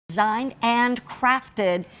designed and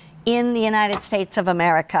crafted in the United States of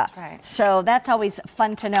America. Right. So that's always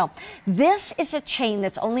fun to know. This is a chain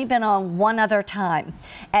that's only been on one other time,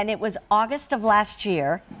 and it was August of last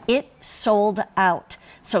year. It sold out.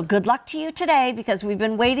 So good luck to you today, because we've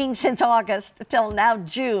been waiting since August till now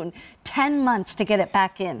June, 10 months to get it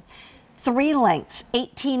back in. 3 lengths,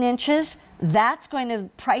 18 inches. That's going to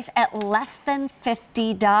price at less than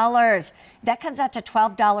 $50. That comes out to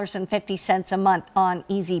 $12.50 a month on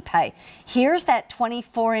Easy Pay. Here's that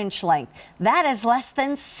 24-inch length. That is less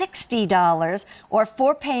than $60, or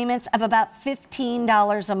 4 payments of about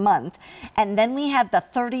 $15 a month. And then we have the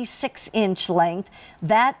 36-inch length.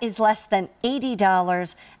 That is less than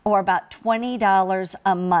 $80, or about $20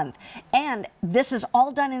 a month. And this is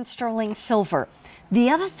all done in sterling silver. The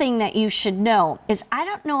other thing that you should know is, I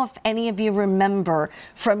don't know if any of you remember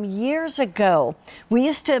from years ago, we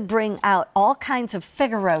used to bring out all kinds of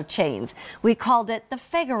Figaro chains. We called it the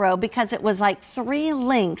Figaro because it was like 3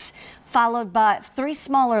 links followed by 3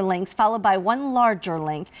 smaller links, followed by 1 larger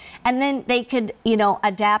link, and then they could, you know,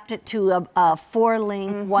 adapt it to a 4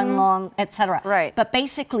 link, 1 long, etc. Right. But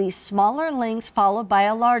basically, smaller links followed by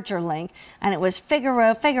a larger link, and it was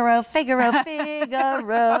Figaro, Figaro, Figaro,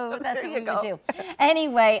 Figaro. That's what we would do.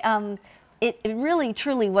 Anyway, it really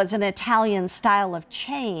truly was an Italian style of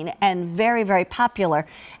chain, and very, very popular.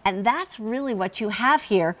 And that's really what you have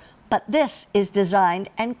here. But this is designed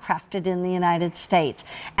and crafted in the United States.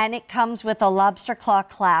 And it comes with a lobster claw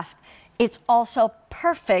clasp. It's also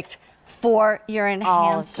perfect for your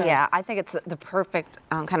enhancers. Oh, yeah, I think it's the perfect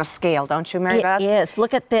kind of scale, don't you, Mary Beth? It is.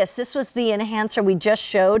 Look at this. This was the enhancer we just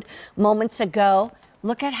showed moments ago.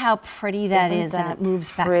 Look at how pretty that is, and it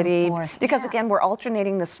moves back and forth. Because again, we're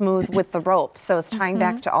alternating the smooth with the rope, so it's tying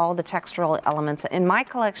back to all the textural elements in my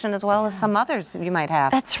collection, as well as some others you might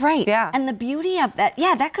have. That's right. Yeah. And the beauty of that,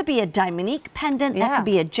 that could be a Dominique pendant, that could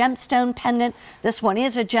be a gemstone pendant. This one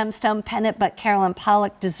is a gemstone pendant, but Carolyn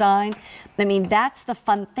Pollack design. I mean, that's the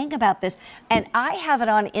fun thing about this. And I have it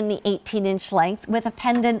on in the 18-inch length with a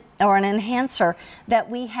pendant or an enhancer that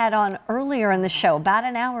we had on earlier in the show, about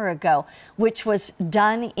an hour ago, which was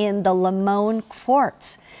done in the Limone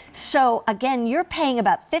quartz. So again, you're paying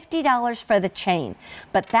about $50 for the chain,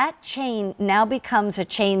 but that chain now becomes a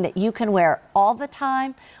chain that you can wear all the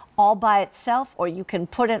time, all by itself, or you can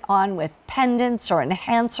put it on with pendants or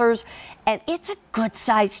enhancers, and it's a good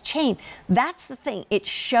sized chain. That's the thing, it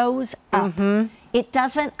shows up. It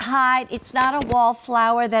doesn't hide. It's not a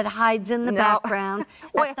wallflower that hides in the background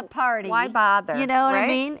at the party. Why bother? You know what I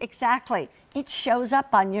mean? Exactly. It shows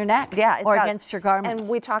up on your neck or against your garments. And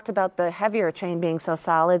we talked about the heavier chain being so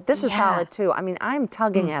solid. This is solid too. I mean, I'm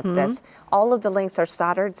tugging at this. All of the links are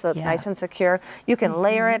soldered, so it's nice and secure. You can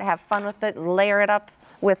layer it, have fun with it, layer it up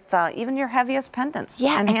with even your heaviest pendants.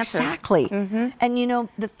 Yeah, enhancers. Exactly. And you know,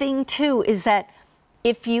 the thing too is that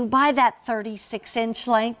if you buy that 36-inch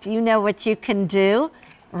length, you know what you can do?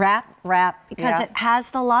 Wrap, because it has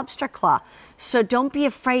the lobster claw. So don't be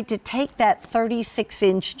afraid to take that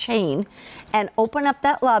 36-inch chain and open up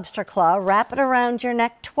that lobster claw, wrap it around your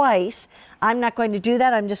neck twice. I'm not going to do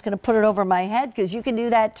that. I'm just going to put it over my head, because you can do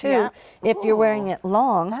that too if you're wearing it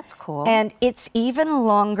long. That's cool. And it's even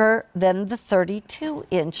longer than the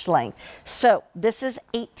 32-inch length. So this is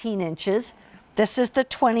 18 inches. This is the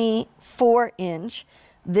 24-inch.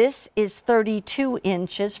 This is 32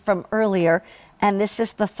 inches from earlier, and this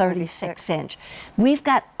is the 36-inch. We've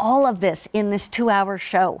got all of this in this 2-hour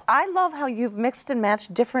show. I love how you've mixed and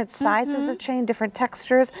matched different sizes of chain, different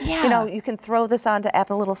textures. You know, you can throw this on to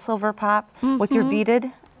add a little silver pop with your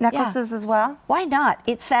beaded necklaces as well. Why not?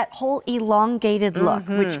 It's that whole elongated look,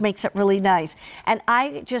 which makes it really nice. And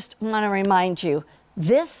I just want to remind you,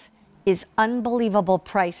 this is unbelievable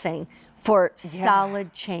pricing for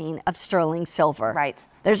solid chain of sterling silver. Right.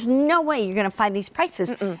 There's no way you're going to find these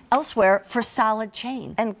prices elsewhere for solid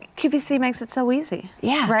chain. And QVC makes it so easy.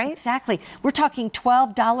 Yeah, right? Exactly. We're talking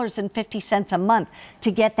 $12.50 a month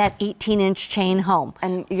to get that 18-inch chain home.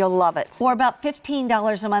 And you'll love it. Or about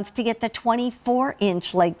 $15 a month to get the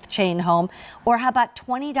 24-inch length chain home. Or how about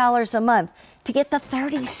 $20 a month to get the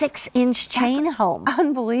 36-inch chain home?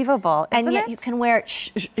 Unbelievable, isn't and yet you can wear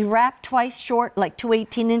it wrapped twice short, like 2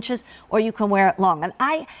 18 inches, or you can wear it long. And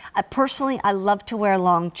I personally, I love to wear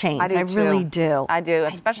long chains. I really do. I do,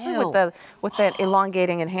 especially with that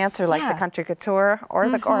elongating enhancer like the Country Couture or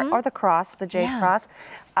the cross, the J cross.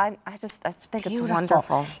 I think it's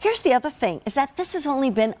wonderful. Here's the other thing, is that this has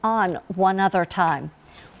only been on one other time.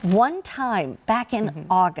 one time back in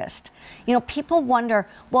August. You know, people wonder,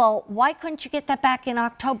 well, why couldn't you get that back in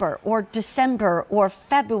October or December or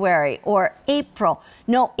February or April?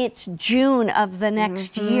 No, it's June of the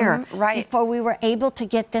next year before we were able to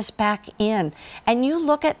get this back in. And you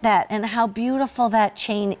look at that and how beautiful that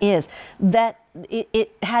chain is, that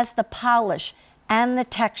it has the polish and the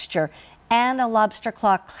texture and a lobster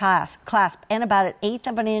claw clasp and about 1/8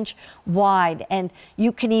 of an inch wide. And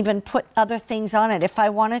you can even put other things on it. If I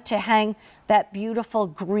wanted to hang that beautiful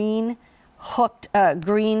green hooked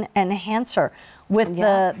green enhancer with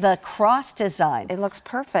the cross design. It looks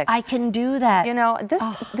perfect. I can do that. You know,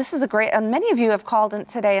 this is a great, many of you have called in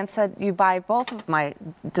today and said you buy both of my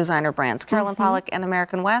designer brands, Carolyn Pollack and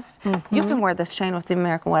American West. You can wear this chain with the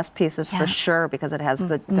American West pieces for sure because it has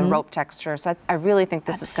the rope texture. So I really think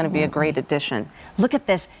this is going to be a great addition. Look at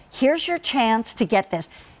this. Here's your chance to get this.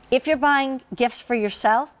 If you're buying gifts for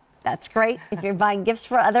yourself, that's great. If you're buying gifts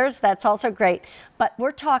for others, that's also great. But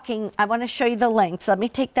we're talking, I want to show you the lengths. Let me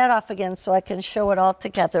take that off again so I can show it all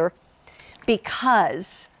together.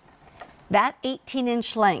 Because that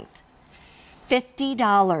 18-inch length, $50,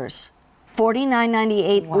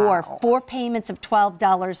 $49.98, or 4 payments of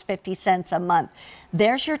 $12.50 a month.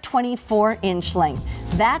 There's your 24-inch length.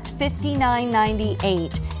 That's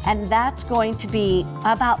 $59.98, and that's going to be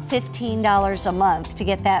about $15 a month to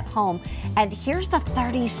get that home. And here's the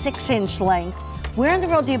 36-inch length. Where in the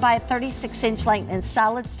world do you buy a 36-inch length in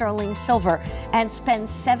solid sterling silver and spend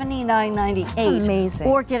 $79.98? That's amazing.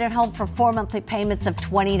 Or get it home for 4 monthly payments of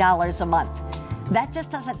 $20 a month? That just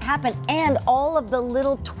doesn't happen. And all of the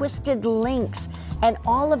little twisted links and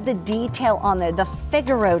all of the detail on there, the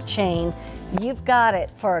Figaro chain, you've got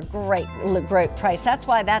it for a great price. That's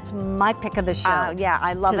why that's my pick of the show. Yeah,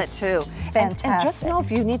 I love it too. Fantastic. And just know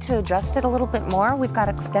if you need to adjust it a little bit more, we've got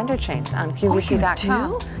extender chains on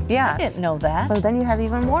QVC.com. Oh, you do? Yes. I didn't know that. So then you have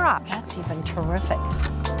even more options. That's even terrific.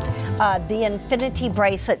 The infinity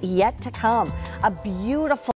bracelet yet to come. A beautiful